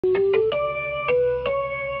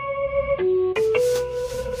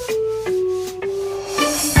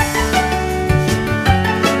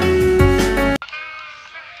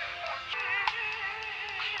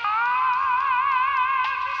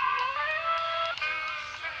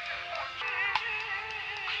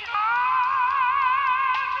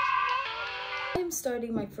am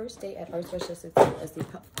starting my first day at Arts Westchester as the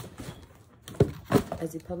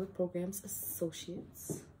Public Programs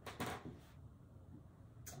Associates.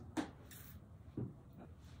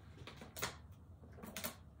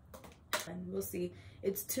 And we'll see.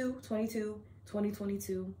 It's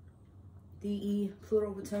 2/22/2022. DE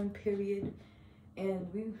plural return period.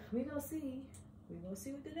 And we gonna see. We gonna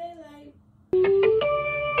see what the daylight.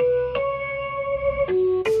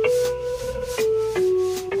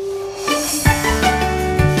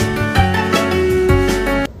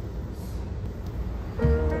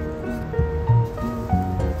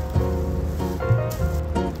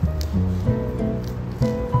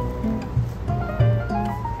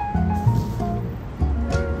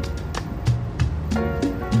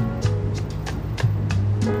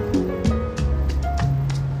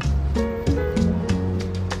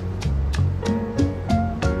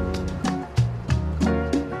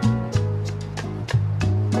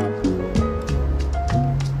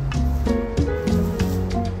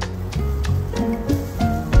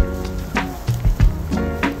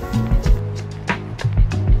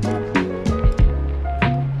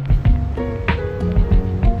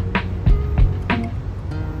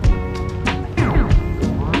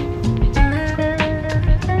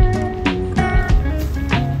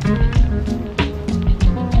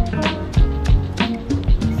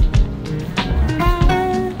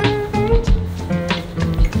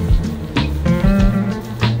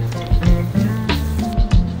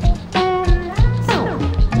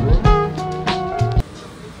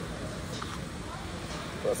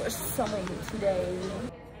 Today.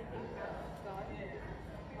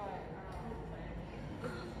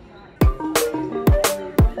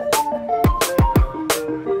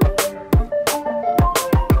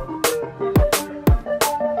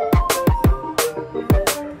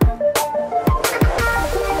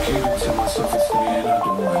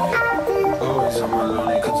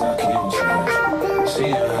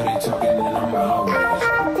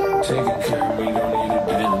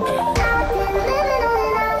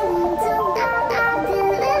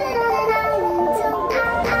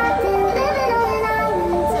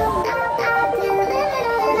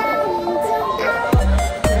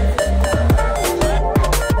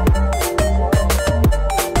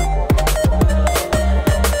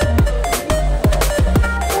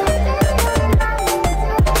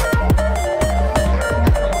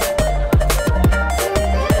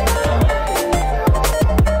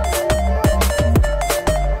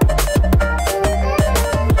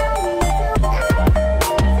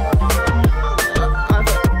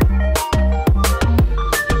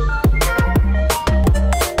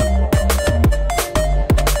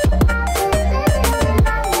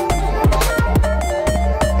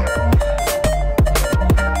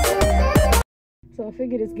 So I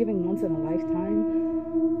figured it's giving once in a lifetime.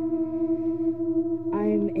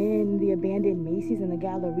 I'm in the abandoned Macy's in the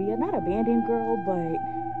Galleria. Not abandoned, girl, but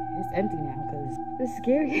it's empty now because the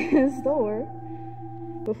scariest store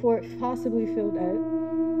before it possibly filled up.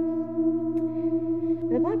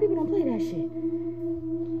 The black people don't play that shit.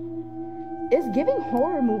 It's giving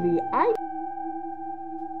horror movie.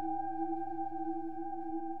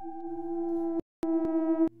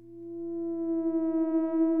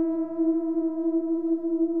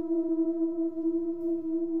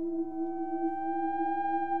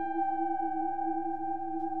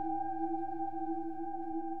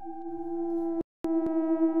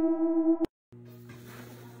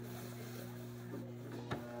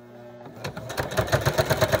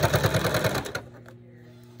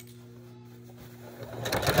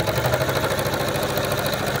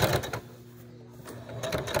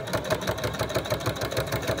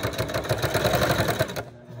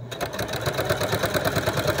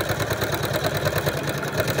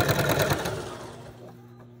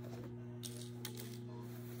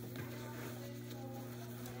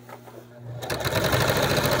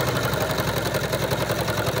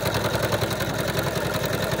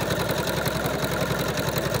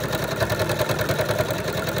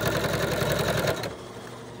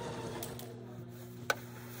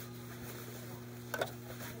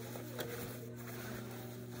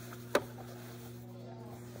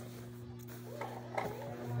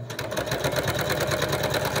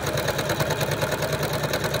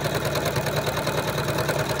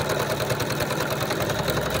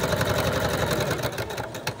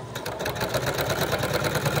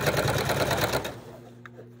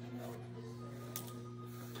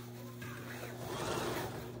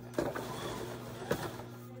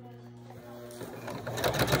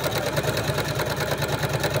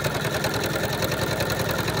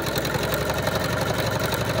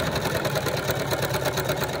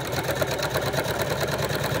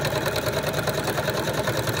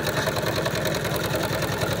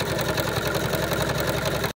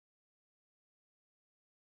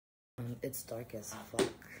 it's dark as fuck.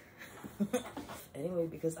 Anyway,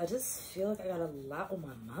 because I just feel like I got a lot on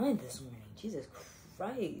my mind this morning. Jesus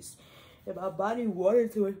Christ. And my body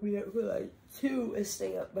wanted to wake me up for like 2 and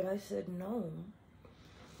stay up, but I said no.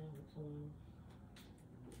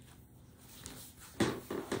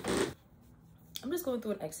 I'm just going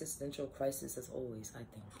through an existential crisis as always, I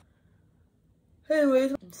think.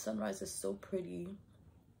 Anyways, sunrise is so pretty.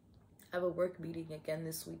 I have a work meeting again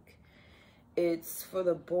this week. It's for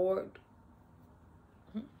the board.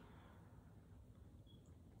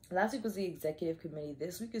 Last week was the executive committee.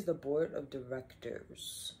 This week is the board of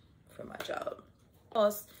directors for my job.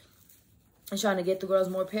 Boss is trying to get the girls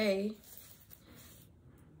more pay.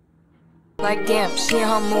 Like damn, she in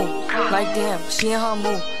her mood. Like damn, she in her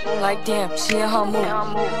mood. Like damn, she in her mood.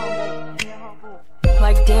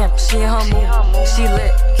 Like damn, she in her mood. She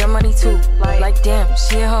lit, get money too. Like damn,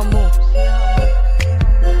 she in her mood.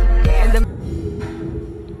 And the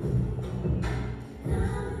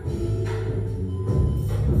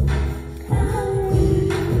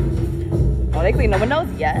chaotically, no one knows.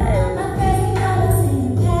 Yes.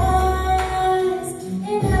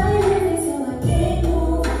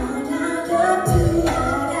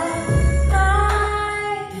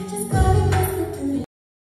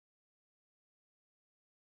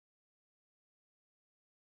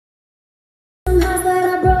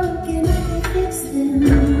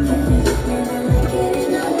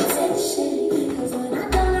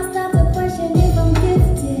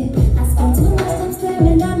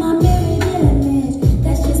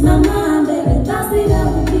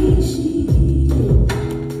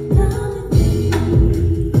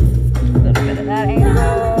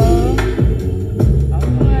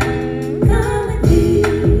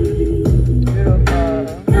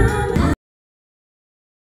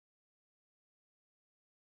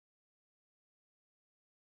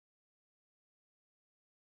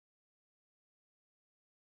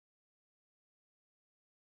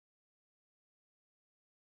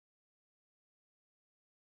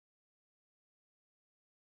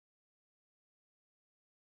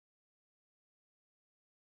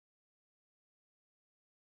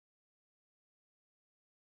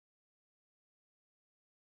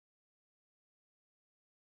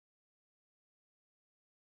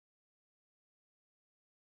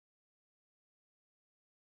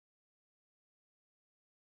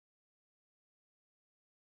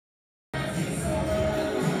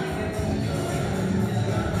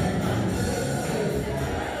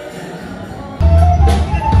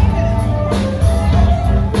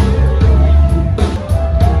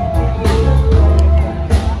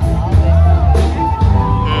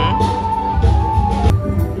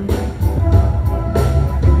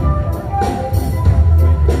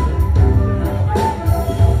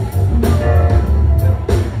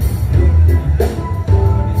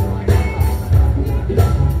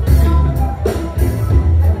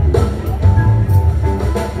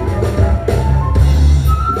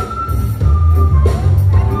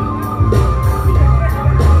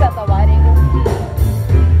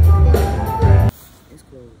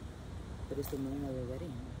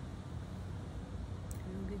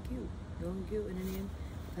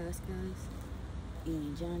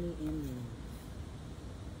 And Johnny and me.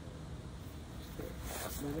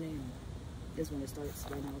 11 a.m. This one it starts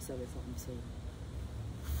right now. 7 something. So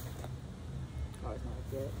car's not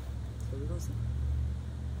up yet. So we're gonna see.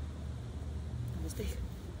 I'm gonna stay.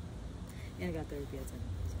 And I got therapy at 10.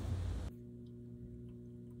 So.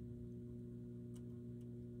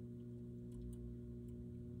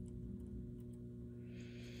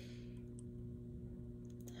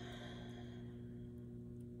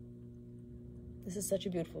 This is such a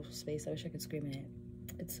beautiful space. I wish I could scream in it.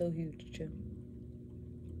 It's so huge, too.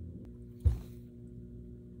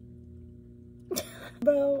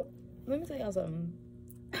 Bro, let me tell y'all something.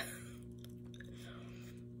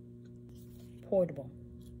 Portable.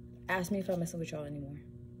 Ask me if I'm messing with y'all anymore.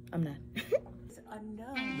 I'm not. It's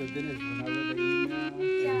unknown. The thing is, when I read the email,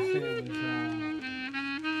 it said it was,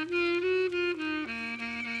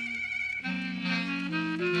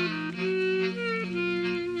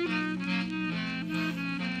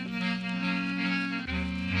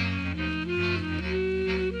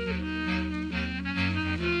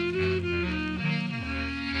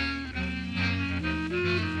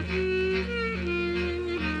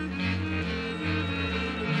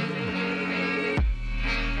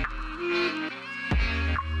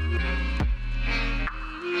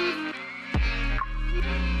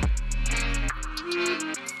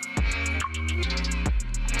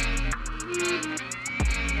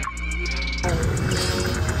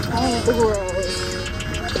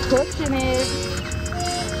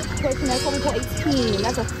 for a team.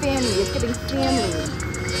 That's a family. It's giving family.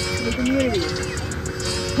 The community.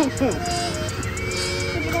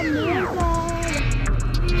 Look at that man side.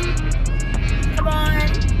 Come on.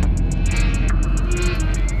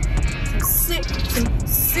 Some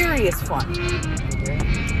serious fun.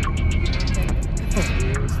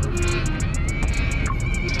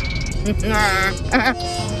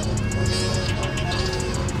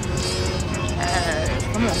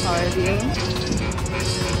 Come on, Harvey.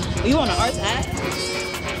 You want an arts hat?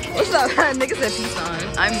 What's up? Nigga said peace on.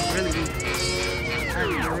 I'm really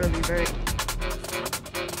very.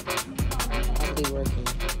 I'll be working.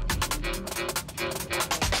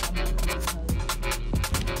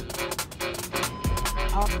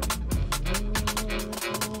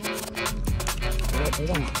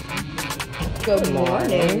 Good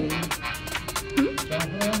morning.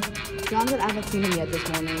 John said I haven't seen him yet this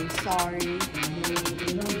morning. Sorry.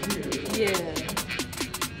 Yeah.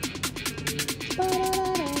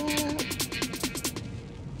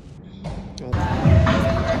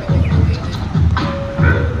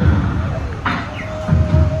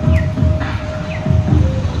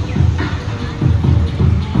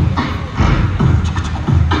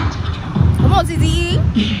 Come on, TZE.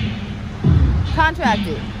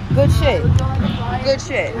 Contracted. Good shit. Good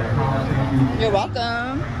shit. You're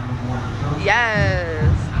welcome.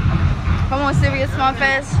 Yes. Come on, Serious Smart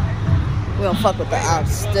Fest. We don't fuck with the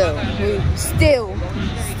ops still.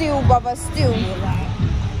 Still, brother, still.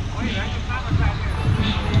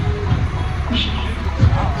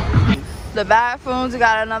 The bathrooms, we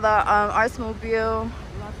got another Artsmobile.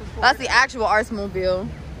 That's the actual Artsmobile.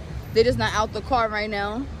 They're just not out the car right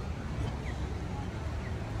now.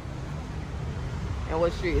 And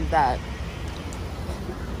what street is that?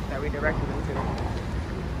 That we directed them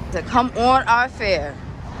to come on our fair.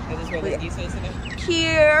 Is this where the East is again?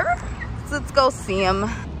 Here. So let's go see them.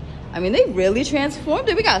 I mean, they really transformed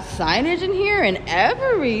it. We got signage in here and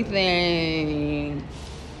everything.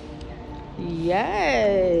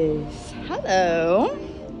 Yes. Hello.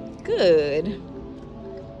 Good.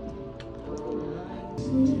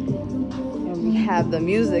 And we have the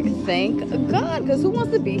music, thank God, because who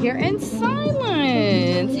wants to be here in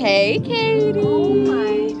silence? Hey, Katie. Oh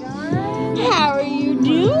my God. How are you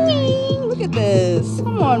doing? Look at this.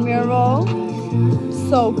 Come on, Miro.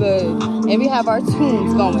 So good. And we have our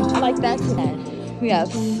tunes going. I like that too. We have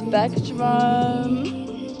Spectrum.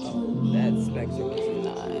 That Spectrum is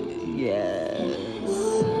nice. Yes.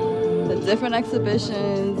 The different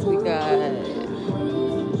exhibitions. We got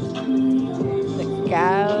the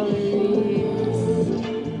galleries.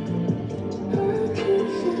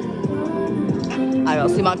 I go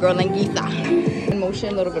see my girl Langisa.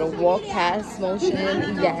 Motion, a little bit of walk past motion.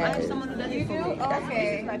 Yes.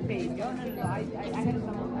 Okay.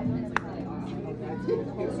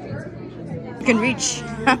 You can reach.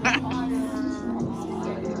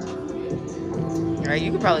 Right,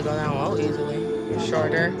 you could probably go down low easily. You're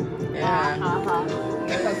shorter. Yeah.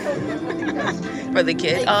 For the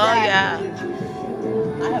kids. Exactly. Oh yeah.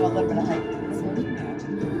 I have a little bit of height.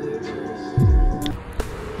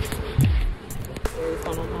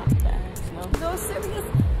 No, serious. You know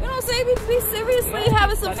what I'm saying? We seriously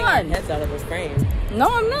having some fun. Head's out of the frame. No,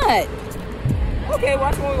 I'm not. Okay,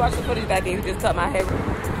 when we watch the footage back then, you just cut my hair.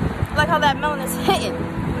 I like how that melon is hitting.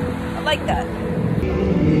 I like that.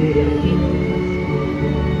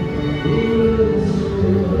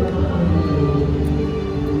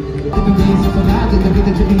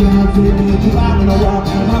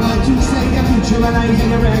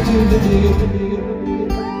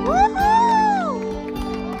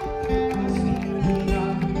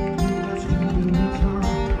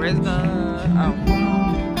 Where's the...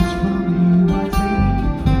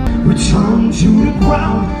 Return to the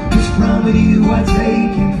ground, cause from you are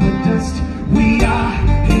taken for dust. We are,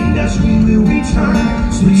 and as we will return.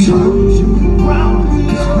 Return to the ground,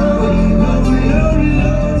 cause from you are taken for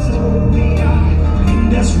dust. We are,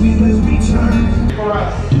 and as we will return. For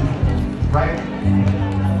us, right?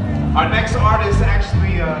 Our next artist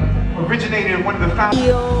actually originated in one of the founders.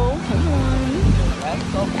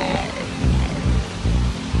 That's okay.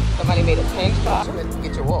 Somebody made a tank top.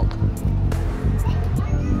 Get your walk.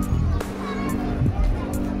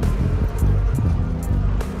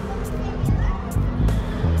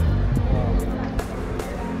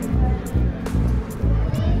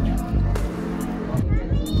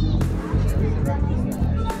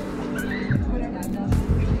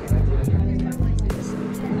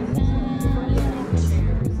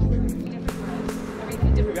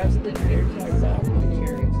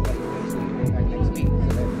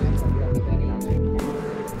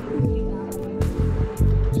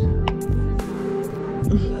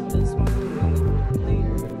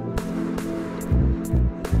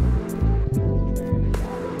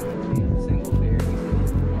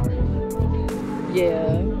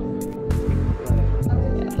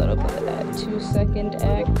 second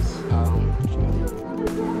act. You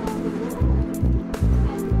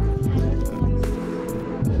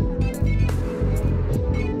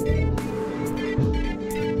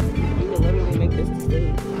can literally make this the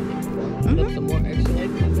stage. Put some more extra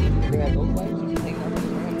lights. They got those lights. You can take out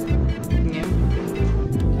those lights. Yeah.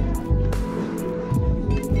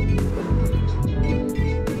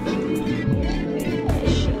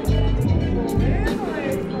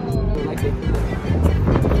 Like it.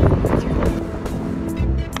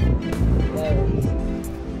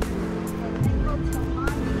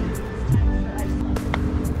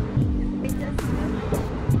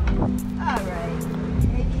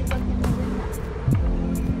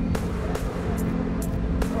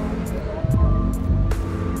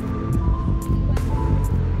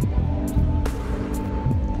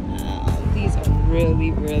 These are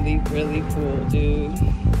really, really, really cool, dude.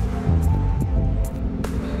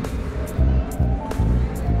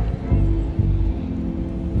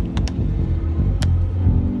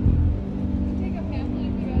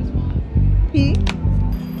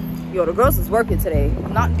 Yo, the girls is working today.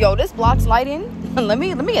 Yo, this block's lighting. let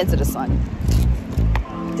me get to the sun.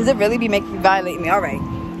 Does it really be violating me? All right,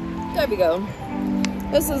 there we go.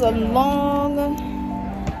 This is a long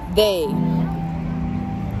day.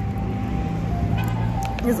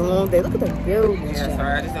 It's a long day. Look at the view. Yeah,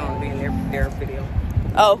 sorry, I just don't want to be in their video.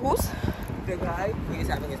 Oh, who's? The guy who is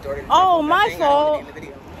having his daughter. Oh, my fault.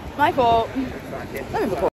 My fault. Let me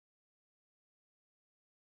record.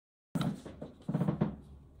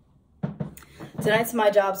 Tonight's my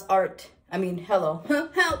job's art. I mean, hello.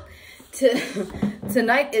 Help.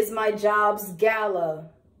 Tonight is my job's gala.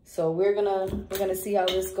 So we're gonna see how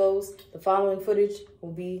this goes. The following footage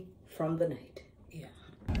will be from the night. Yeah.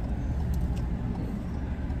 Come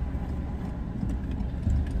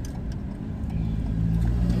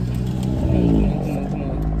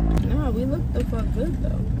on. No, we look the fuck good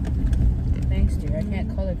though. Thanks, dear. I can't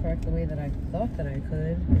color correct the way that I thought that I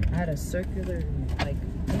could. I had a circular, like,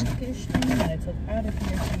 pinkish thing that I took out of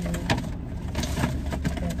here for you.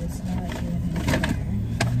 But it's not even in there.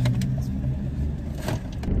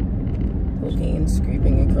 Cocaine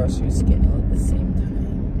scraping across your skin all at the same time.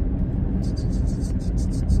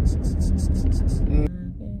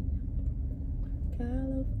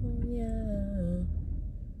 California.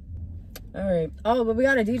 All right. Oh, but we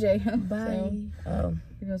got a DJ. Bye. So,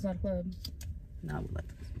 here goes our club. No, we'll let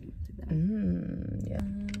this be too bad. Yeah.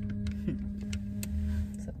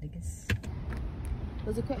 What's up, niggas?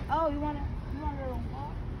 Was it quick? Oh, you want to walk?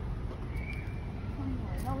 Come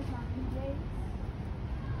here. No, it's not DJ.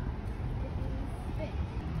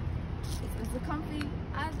 It's the comfy.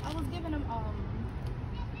 I was giving him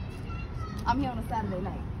I'm here on a Saturday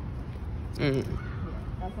night. Yeah,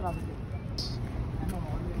 that's what I was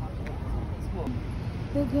doing.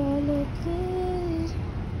 The girl look good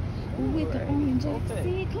with the orange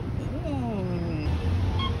jacket. Come on.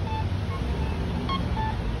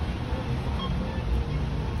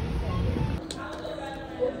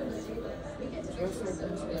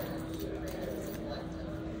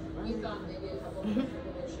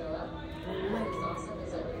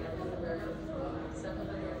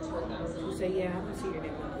 You say, yeah, I can see your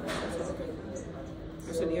name.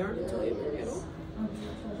 I said, you aren't until you know.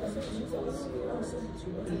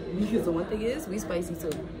 Because the one thing is, we spicy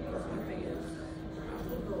too.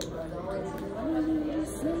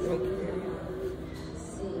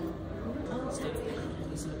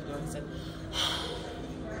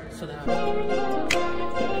 So now.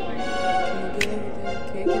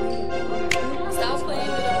 Stop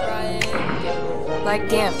playing with the riot. Like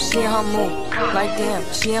damn, she in her mood. Like damn,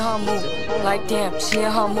 she in her mood. Like damn, she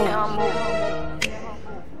in her mood.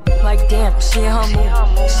 Like damn, she in her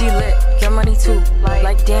mood. She lit, get money too.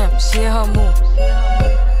 Like damn, she in her mood.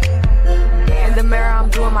 In the mirror, I'm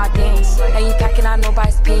doing my dance. And you packing out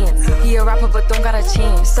nobody's pants. He a rapper, but don't got a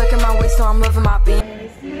chance. Stuck in my waist, so I'm loving my band.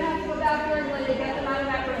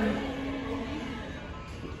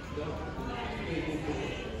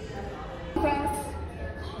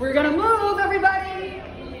 We're gonna move, everybody.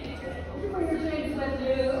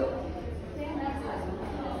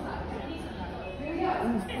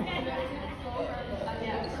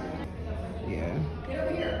 Yeah.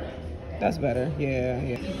 That's better. Yeah.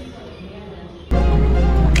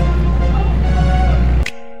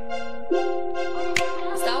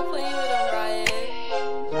 Stop playing with a riot.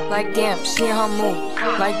 Like damn, she in her mood.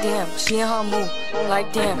 Like damn, she in her mood.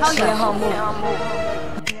 Like damn, she in her mood.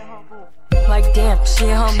 Like damn, she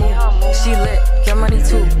in her mood. She lit, get money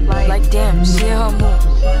too. Like damn, she in her mood.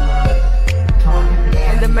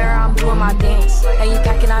 In the mirror, I'm doing my dance. And you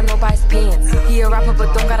packing out nobody's pants. He a rapper,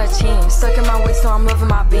 but don't got a chin. Stuck in my waist, so I'm loving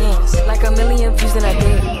my bands. Like a million views in a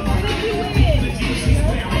day.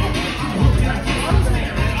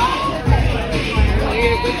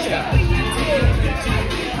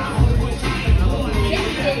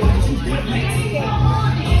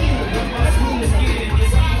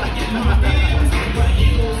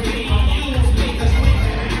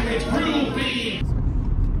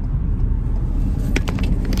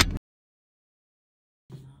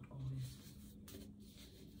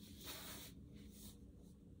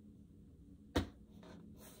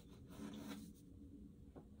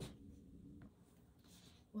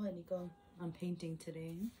 What, Nico? I'm painting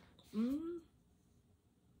today. I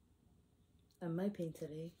might paint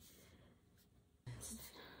today.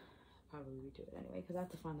 Probably redo it anyway because I have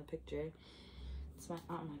to find the picture. It's my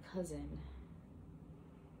aunt and my cousin.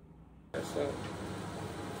 So,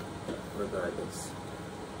 regardless,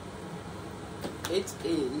 it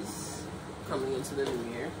is coming into the new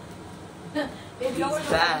year. These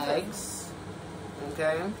bags,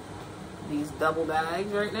 okay? These double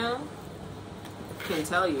bags right now can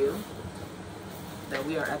tell you that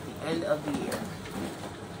we are at the end of the year.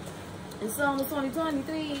 It's almost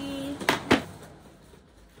 2023.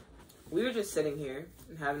 We were just sitting here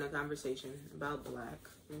and having a conversation about black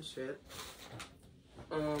and shit.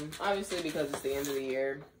 Obviously because it's the end of the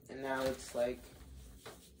year and now it's like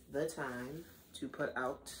the time to put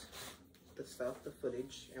out the stuff, the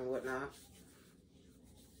footage and whatnot.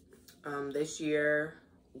 This year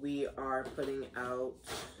we are putting out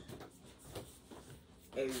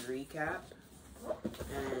a recap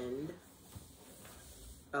and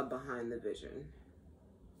a behind the vision.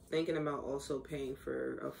 Thinking about also paying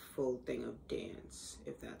for a full thing of dance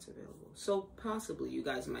if that's available. So possibly you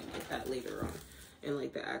guys might get that later on in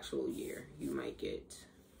like the actual year. You might get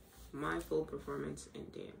my full performance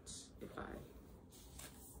and dance if I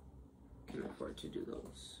can afford to do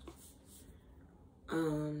those.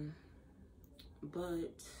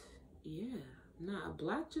 But yeah, nah,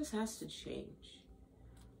 black just has to change.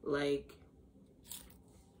 Like,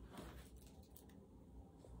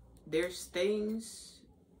 there's things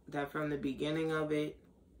that from the beginning of it,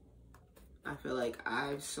 I feel like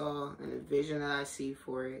I saw and a vision that I see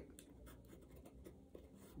for it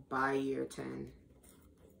by year 10.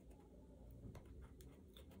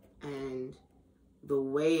 And the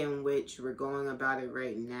way in which we're going about it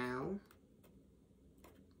right now,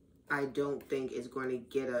 I don't think is going to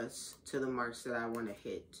get us to the marks that I want to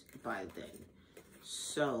hit by then.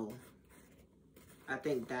 So, I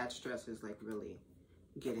think that stress is like really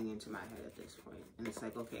getting into my head at this point. And it's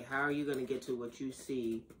like, okay, how are you going to get to what you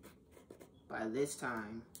see by this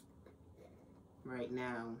time, right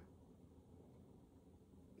now,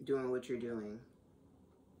 doing what you're doing,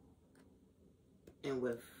 and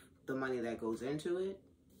with the money that goes into it?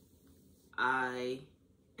 I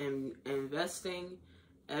am investing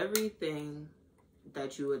everything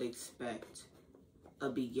that you would expect a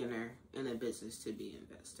beginner in a business to be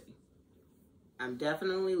investing. I'm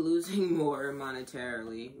definitely losing more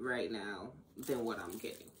monetarily right now than what I'm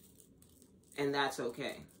getting. And that's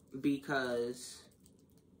okay, because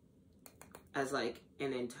as like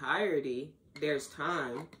an entirety, there's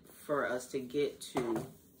time for us to get to,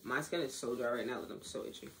 my skin is so dry right now that I'm so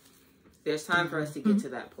itchy. There's time for us to get to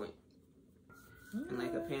that point. And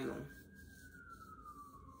like a panel.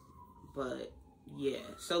 But yeah,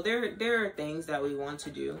 so there are things that we want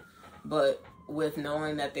to do, but with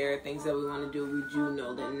knowing that there are things that we want to do, we do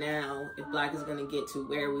know that now, if black is going to get to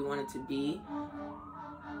where we want it to be,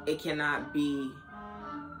 it cannot be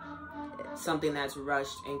something that's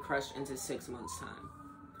rushed and crushed into 6 months' time.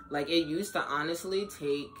 Like, it used to honestly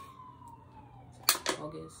take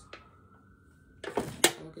August,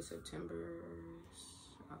 September,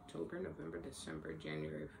 October, November, December,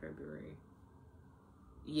 January, February.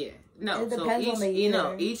 Yeah, no. It depends on the year. You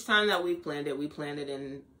know, each time that we planned it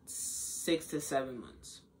in 6 to 7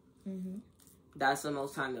 months. Mm-hmm. That's the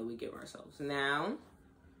most time that we give ourselves. Now,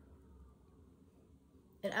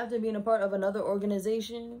 and after being a part of another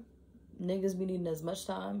organization, niggas be needing as much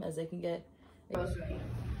time as they can get.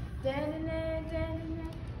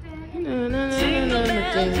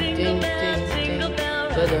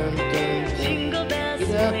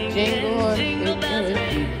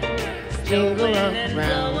 Jingle around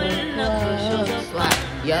the clock.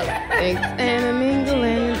 Yup, thanks and a mingle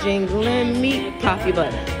and a jingle and meat coffee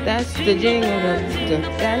butter. That's the jingle up,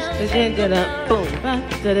 that's the jingle up, boom.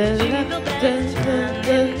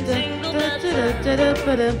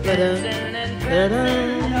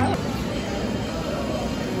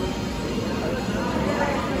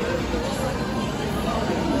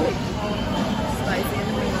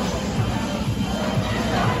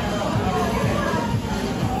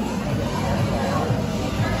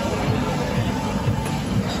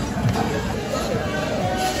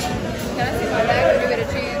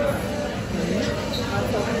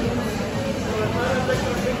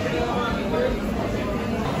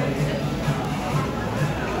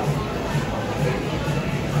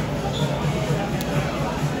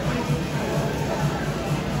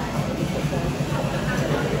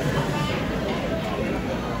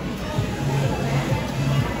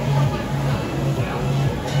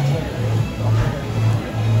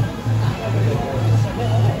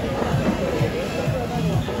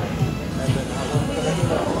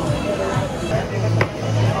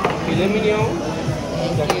 filet mignon.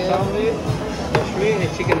 Thank Got you. the salad, the shrimp,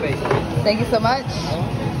 and chicken bacon. Thank you so much.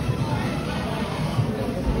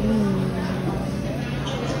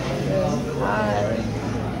 Hi.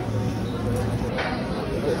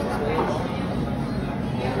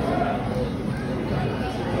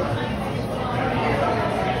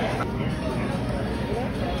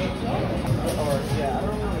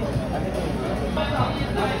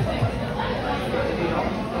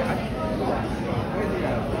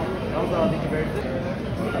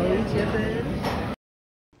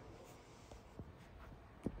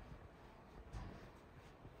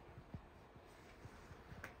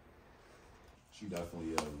 She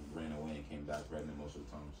definitely ran away and came back pregnant most of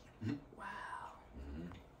the times. Wow.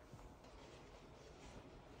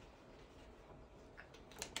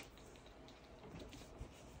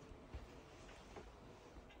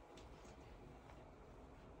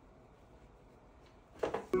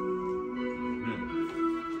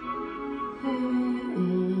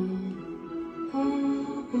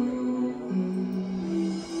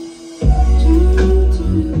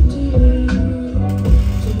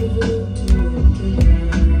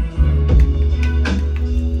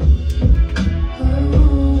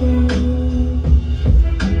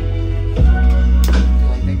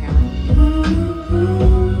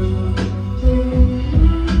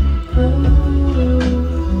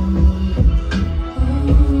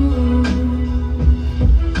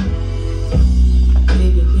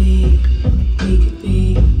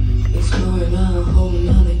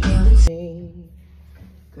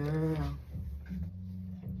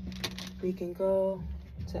 We can go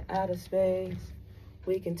to outer space.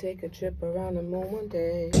 We can take a trip around the moon one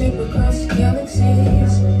day. Trip across the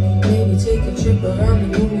galaxies. Maybe take a trip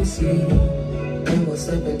around the moon and see. And we'll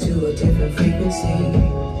slip into a different frequency.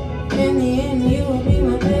 In the end, you will be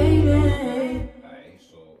my baby. Alright,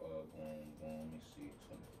 so boom, let me see,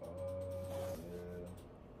 25. Yeah.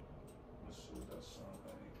 Let's see what that sounds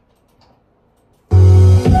like.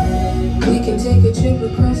 We can take a trip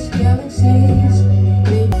across the galaxies.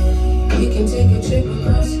 We can take a trip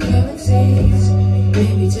across the galaxies.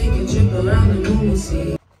 Maybe take a trip around the moon and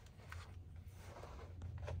see.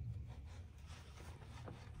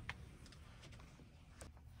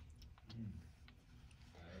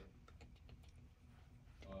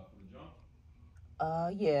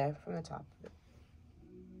 Yeah, from the top of it.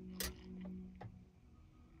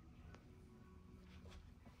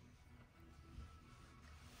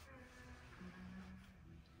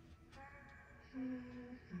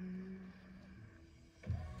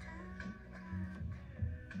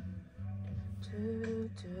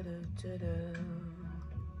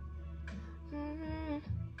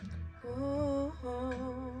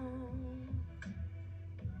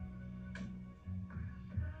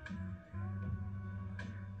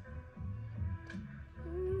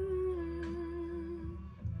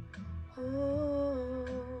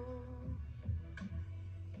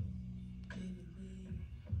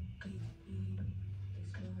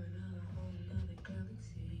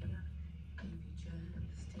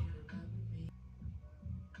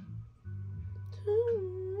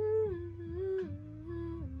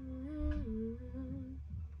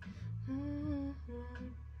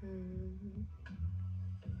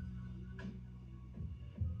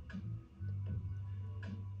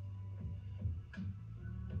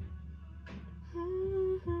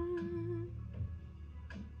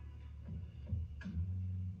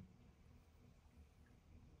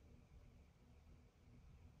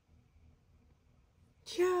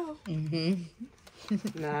 Yo.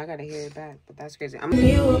 No, I gotta hear it back, but that's crazy.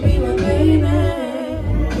 You will be my baby.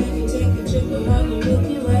 We can take a trip around the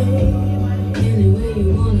Milky Way. Anywhere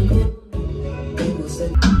you wanna go. We will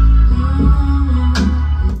say.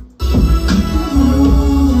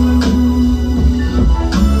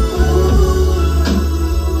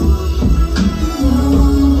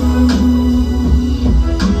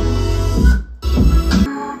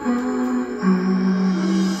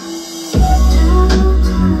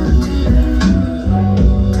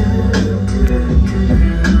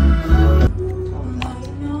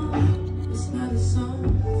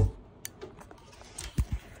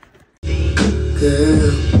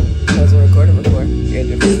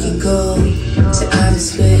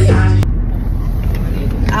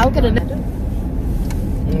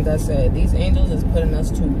 Like I said, these angels is putting us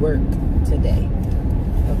to work today.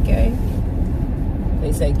 Okay?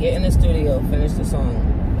 They said get in the studio, finish the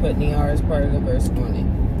song, put Niara's part of the verse on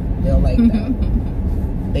it. They'll like that.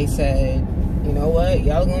 They said, you know what?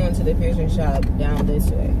 Y'all going to the piercing shop down this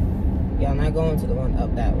way. Y'all not going to the one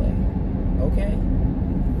up that way. Okay?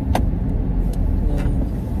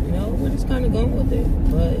 You know, we're just kind of going with it.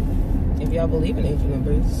 But if y'all y'all believe in angel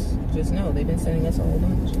numbers, just know they've been sending us a whole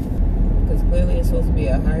bunch. Because clearly it's supposed to be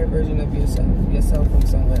a higher version of yourself from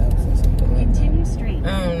somewhere else or something like that.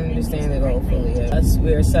 I don't understand it all fully yet.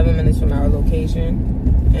 We're 7 minutes from our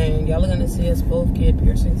location, and y'all are gonna see us both get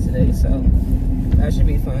piercings today, so that should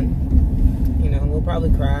be fun. You know, we'll probably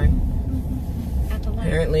cry.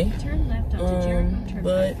 Apparently. Turn left onto Jericho Turnpike.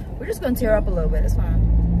 But We're just gonna tear up a little bit. It's fine.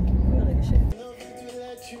 We'll look at shit.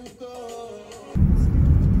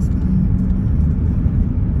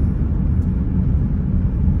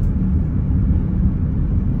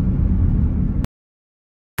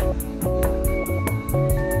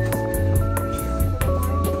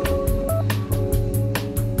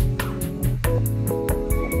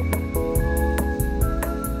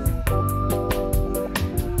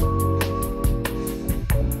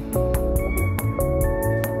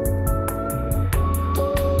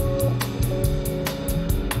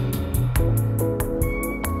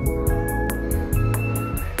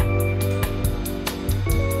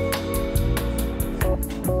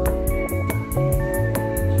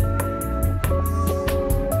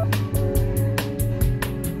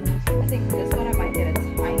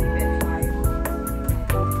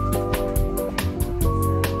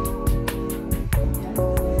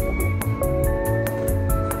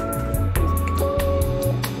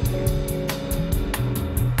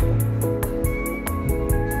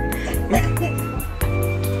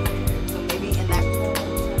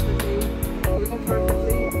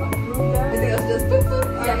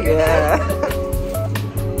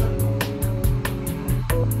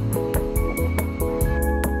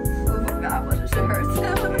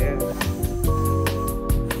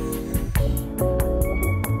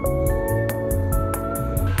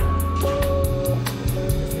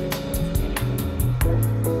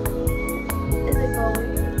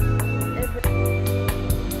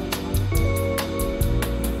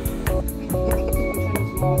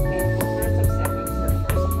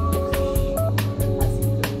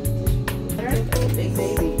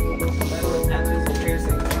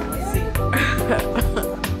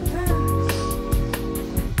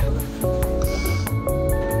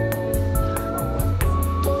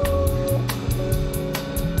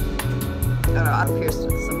 I've pierced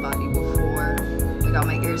with somebody before. I got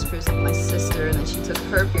my ears pierced with my sister, and then she took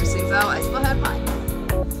her piercings out. I still had mine.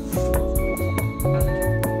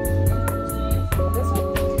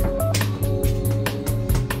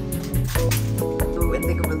 Ooh, and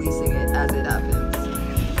think of releasing it as it happens.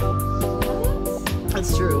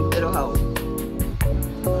 That's true. It'll help.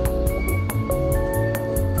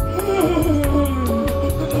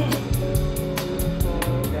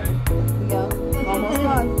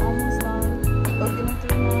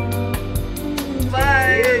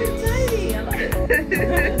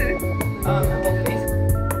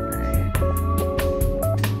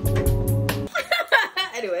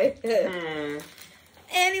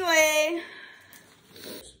 Anyway.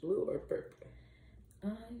 Blue or purple?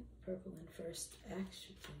 Purple in first,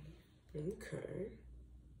 actually. Okay.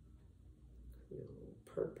 Little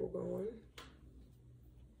purple going.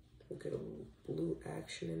 We'll get a little blue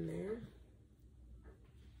action in there.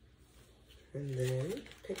 And then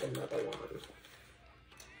pick another one.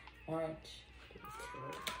 Orange.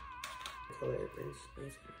 Okay. Color brings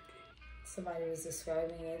nice energy. Somebody was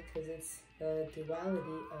describing it because it's the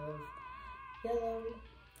duality of yellow,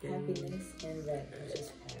 happiness, and red, which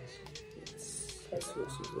is passion. Yes, that's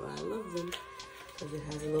which is why I love them, because it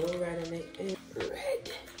has a little red in it, and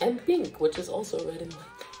red, and pink, which is also red and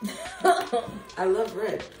white. I love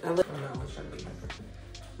red. I love. Oh, no, it's trying to be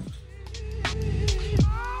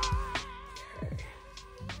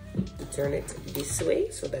okay. Turn it this way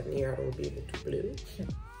so that Niara will be able to blue.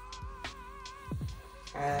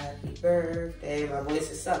 Happy birthday, my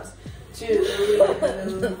voice sucks, to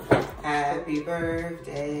you. Happy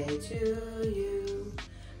birthday to you.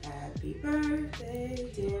 Happy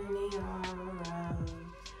birthday, dear Niara.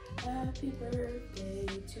 Happy birthday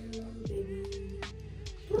to baby.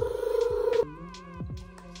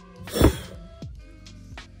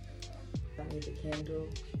 Got me the candle.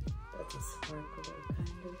 That's a sparkler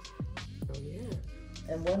kind of. Oh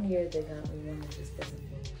yeah. And one year they got me one that just doesn't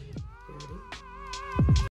go.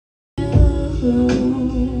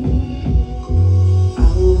 Ready?